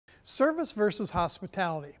Service versus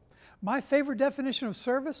hospitality. My favorite definition of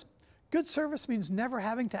service: good service means never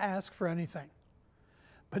having to ask for anything.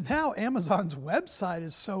 But now Amazon's website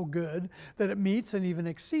is so good that it meets and even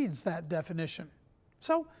exceeds that definition.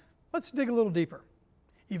 So let's dig a little deeper.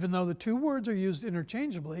 Even though the two words are used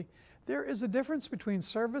interchangeably, there is a difference between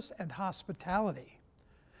service and hospitality.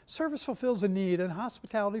 Service fulfills a need and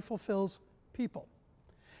hospitality fulfills people.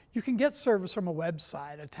 You can get service from a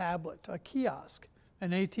website, a tablet, a kiosk, an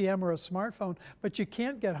ATM, or a smartphone, but you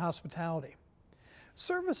can't get hospitality.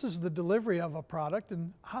 Service is the delivery of a product,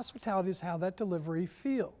 and hospitality is how that delivery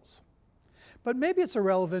feels. But maybe it's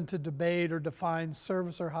irrelevant to debate or define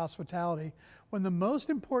service or hospitality when the most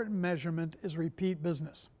important measurement is repeat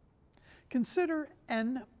business. Consider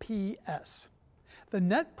NPS, the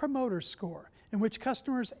Net Promoter Score, in which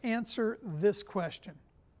customers answer this question: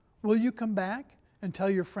 will you come back and tell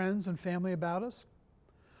your friends and family about us?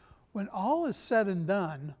 When all is said and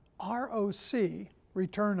done, ROC,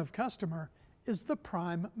 return of customer, is the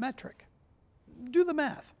prime metric. Do the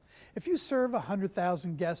math. If you serve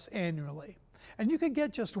 100,000 guests annually, and you can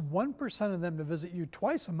get just 1% of them to visit you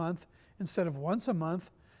twice a month instead of once a month,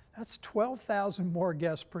 that's 12,000 more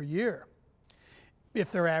guests per year. If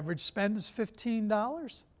their average spend is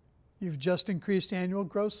 $15, you've just increased annual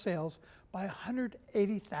gross sales by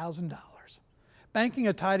 $180,000, banking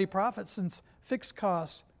a tidy profit since fixed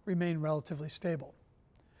costs remain relatively stable.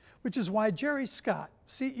 Which is why Jerry Scott,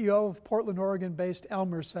 CEO of Portland, Oregon-based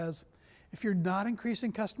Elmer, says, if you're not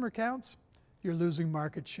increasing customer counts, you're losing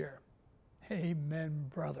market share. Amen,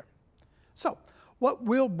 brother. So, what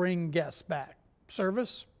will bring guests back?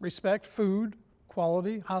 Service, respect, food,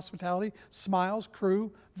 quality, hospitality, smiles,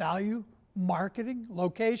 crew, value, marketing,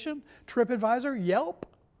 location, TripAdvisor, Yelp?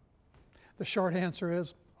 The short answer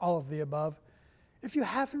is all of the above. If you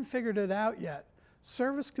haven't figured it out yet,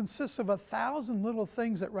 service consists of 1,000 little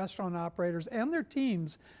things that restaurant operators and their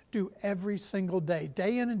teams do every single day,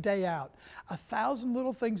 day in and day out. 1,000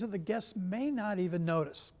 little things that the guests may not even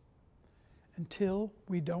notice until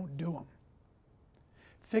we don't do them.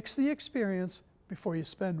 Fix the experience before you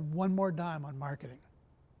spend one more dime on marketing.